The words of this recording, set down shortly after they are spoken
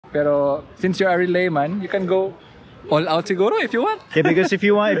pero since you're a relay man, you can go all out siguro if you want. Yeah, because if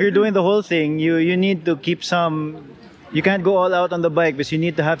you're doing the whole thing, you need to keep some. You can't go all out on the bike because you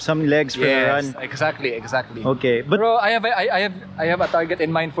need to have some legs for the run. Exactly. Okay, but bro, I have a target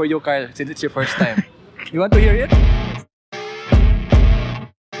in mind for you, Carl, since it's your first time. You want to hear it?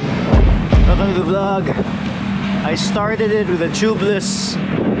 welcome to the vlog. I started it with a tubeless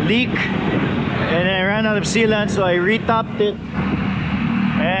leak, and I ran out of sealant, so I retopped it,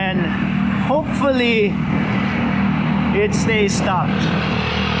 and hopefully it stays stopped.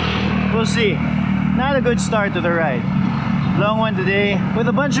 We'll see. Not a good start to the ride. Long one today with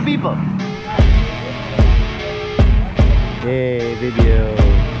a bunch of people. Yay, video.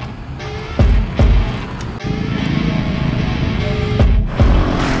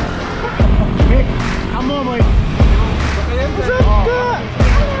 Mik, come on, boy. What's up,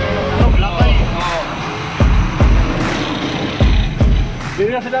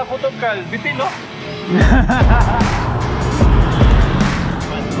 Hindi na sila kutob, Carl. Bitin, no?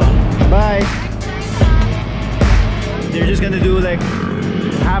 Bye. They're just gonna do like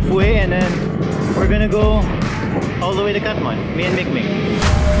halfway, and then we're gonna go all the way to Katman, me and Mik.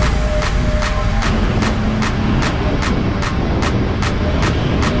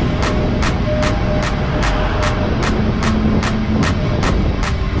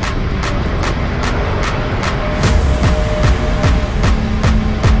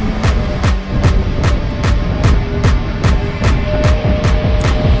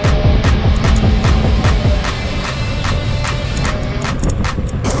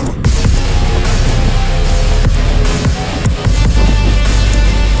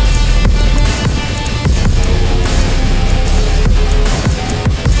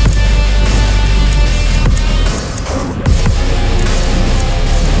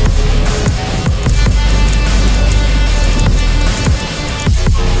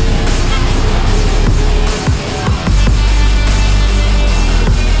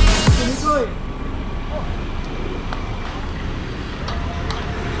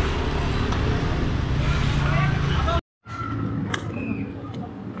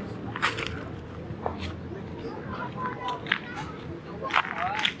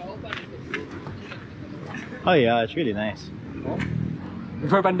 Oh yeah, it's really nice.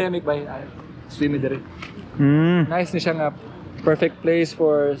 Before pandemic, by swimming there. Nice na siya nga. Perfect place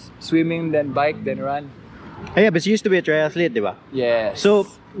for swimming, then bike, then run. Oh, yeah, but you used to be a triathlete, diba? Yes. So,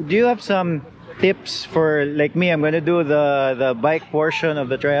 do you have some tips for, like me, I'm gonna do the bike portion of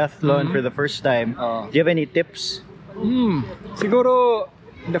the triathlon for the first time. Do you have any tips? Siguro,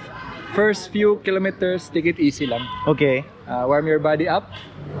 the first few kilometers, take it easy lang. Okay. Warm your body up.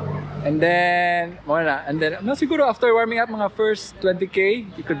 And then, siguro after warming up mga first 20k,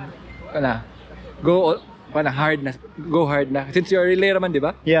 you could go hard na. Since you're relay naman, di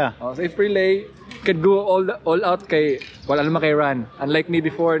ba? Yeah. So if relay, you could go all out kay wala naman kay run. Unlike me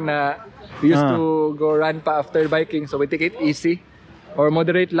before na we used to go run pa after biking, so we take it easy or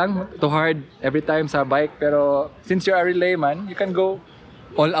moderate lang to hard every time sa bike. Pero since you're a relay man, you can go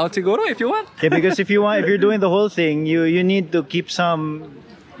all out siguro if you want. Yeah, because if you're doing the whole thing, you need to keep some.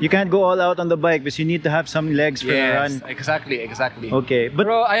 You can't go all out on the bike because you need to have some legs for the run. Exactly. Okay, but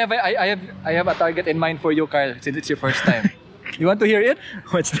bro, I have a target in mind for you, Carl, since it's your first time. You want to hear it?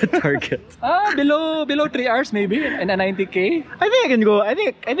 what's the target? Below 3 hours maybe, and a 90k. I think I can go. I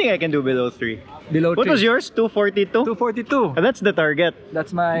think I can do below 3. Below 3. What was yours? 242. 242. That's the target.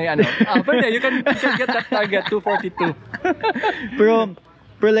 That's my but you can get that target 242.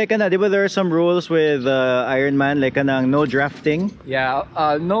 Pero like diba there are some rules with Ironman, like no drafting. Yeah,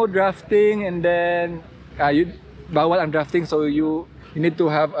 no drafting, and then bawal ang drafting, so you need to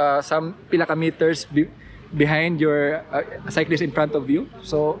have some pila ka meters behind your cyclist in front of you.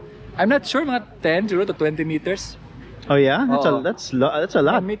 So I'm not sure, mga 10 to 20 meters. Oh yeah, that's a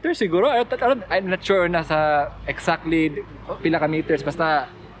lot. Meters siguro. I'm not sure na sa exactly pila ka meters, basta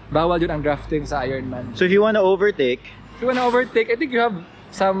bawal yun ang drafting sa Ironman. So if you want to overtake, I think you have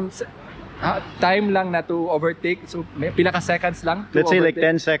some time lang na to overtake, so pila ka seconds lang to let's say like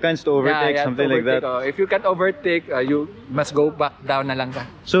 10 seconds to overtake, something like that. If you can't overtake, you must go back down na lang ka.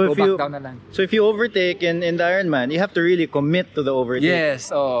 So if you overtake in the Ironman, you have to really commit to the overtake.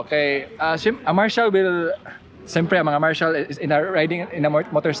 Yes. Okay. A marshal will, siyempre mga marshal is riding in a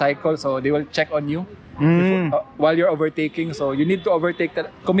motorcycle, so they will check on you while you're overtaking. So you need to overtake,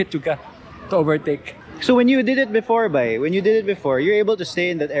 commit ka to overtake. So when you did it before, you're able to stay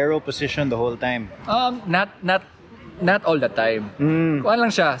in that aero position the whole time? Not all the time. Kuan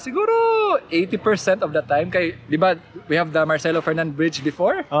lang siya. Siguro 80% of the time. Kay, di ba, we have the Marcelo Fernand Bridge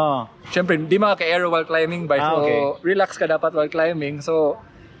before? Siyempre, di maka-aero while climbing, so relax ka dapat while climbing. So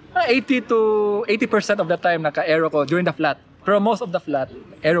 80 to 80% of the time naka-aero ko during the flat. Pero most of the flat,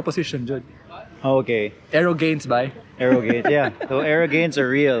 aero position, Jud. Okay. Aero gains, bye. Aero gains, yeah. So aero gains are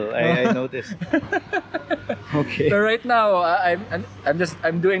real. I noticed. Okay. So right now,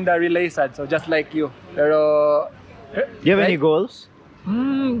 I'm doing the relay side, so just like you. Pero do you have any goals?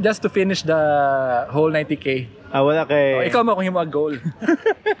 Just to finish the whole 90K. Ah, wala kay... Ikaw mo kung yung mga goal.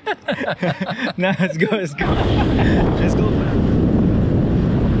 Nah, let's go. Let's go.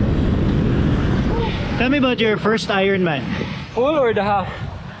 Tell me about your first Ironman. Full or the half?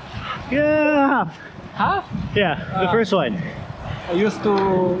 Yeah, Half? yeah, the first one. I used to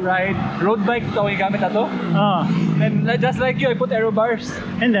ride road bike. Ito ang gamit na to. And just like you, I put aero bars.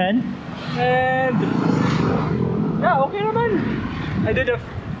 And then? And yeah, okay naman. I did a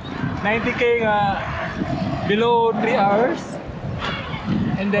 90K below 3 hours.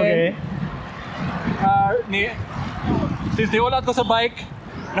 And then since niulat ko sa bike,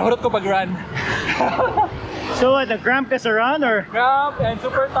 nahurot ko pag-run. So what, the cramp ka sa run or? Cramp and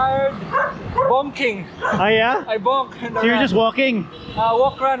super tired. Bonking. Ah, yeah? I bonk. So you're just walking?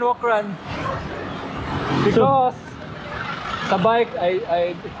 Walk run. Because sa bike,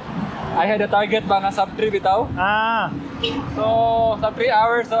 I had a target mga sub 3 bitaw. Ah. So, sub 3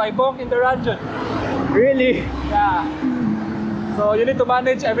 hours, so I bonk in the run, Jud. Really? Yeah. So you need to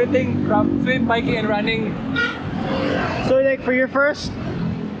manage everything from swim, biking, and running. So like for your first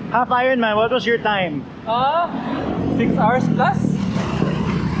half Ironman, what was your time? 6 hours plus.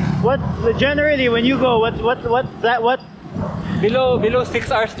 What generally when you go, what Below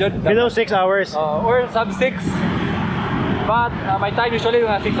 6 hours, Jud. below 6 hours? Or sub 6. But my time usually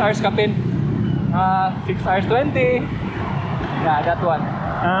 6 hours kapin. 6 hours 20. Yeah, that one.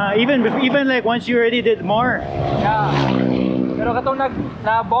 Even like once you already did more. Yeah. Pero katong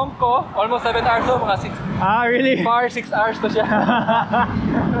na-bonk ko, almost 7 hours so mga 6. Ah, really? Far 6 hours to siya.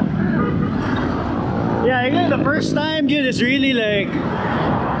 Yeah, I think the first time, dude, it's really like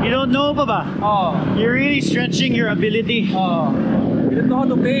you don't know pa ba? You're really stretching your ability. You don't know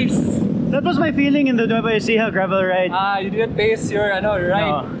how to pace. That was my feeling in the Nueva Ecija gravel ride. You didn't pace your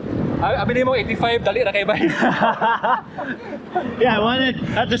ride. Abinin mo 85, dali na kay bay. Yeah, I wanted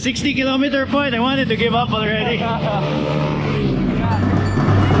at the 60-kilometer point. I wanted to give up already.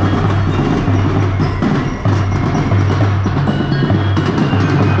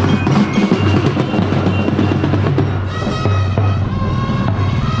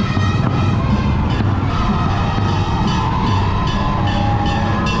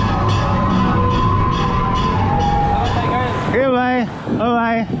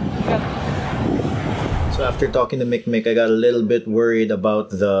 So after talking to Mik, I got a little bit worried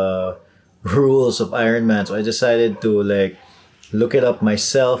about the rules of Ironman. So I decided to like look it up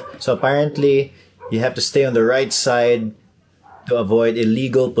myself. So apparently you have to stay on the right side to avoid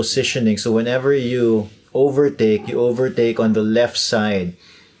illegal positioning. So whenever you overtake on the left side.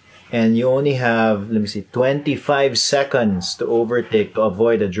 And you only have, 25 seconds to overtake to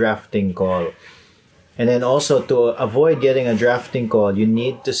avoid a drafting call. And then also to avoid getting a drafting call, you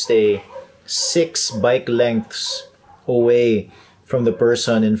need to stay 6 bike lengths away from the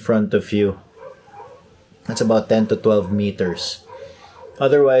person in front of you. That's about 10 to 12 meters.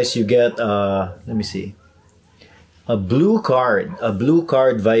 Otherwise, you get, a blue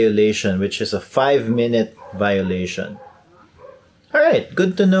card violation, which is a 5-minute violation. All right,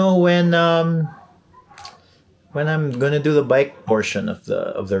 good to know when I'm gonna do the bike portion of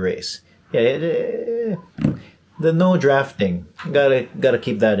the race. Yeah, the no drafting. Gotta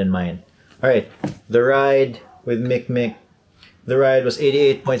keep that in mind. All right, the ride with Mik. The ride was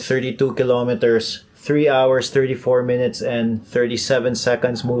 88.32 kilometers, 3 hours, 34 minutes, and 37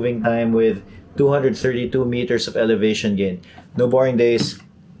 seconds moving time with 232 meters of elevation gain. No boring days.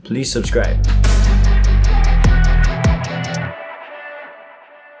 Please subscribe.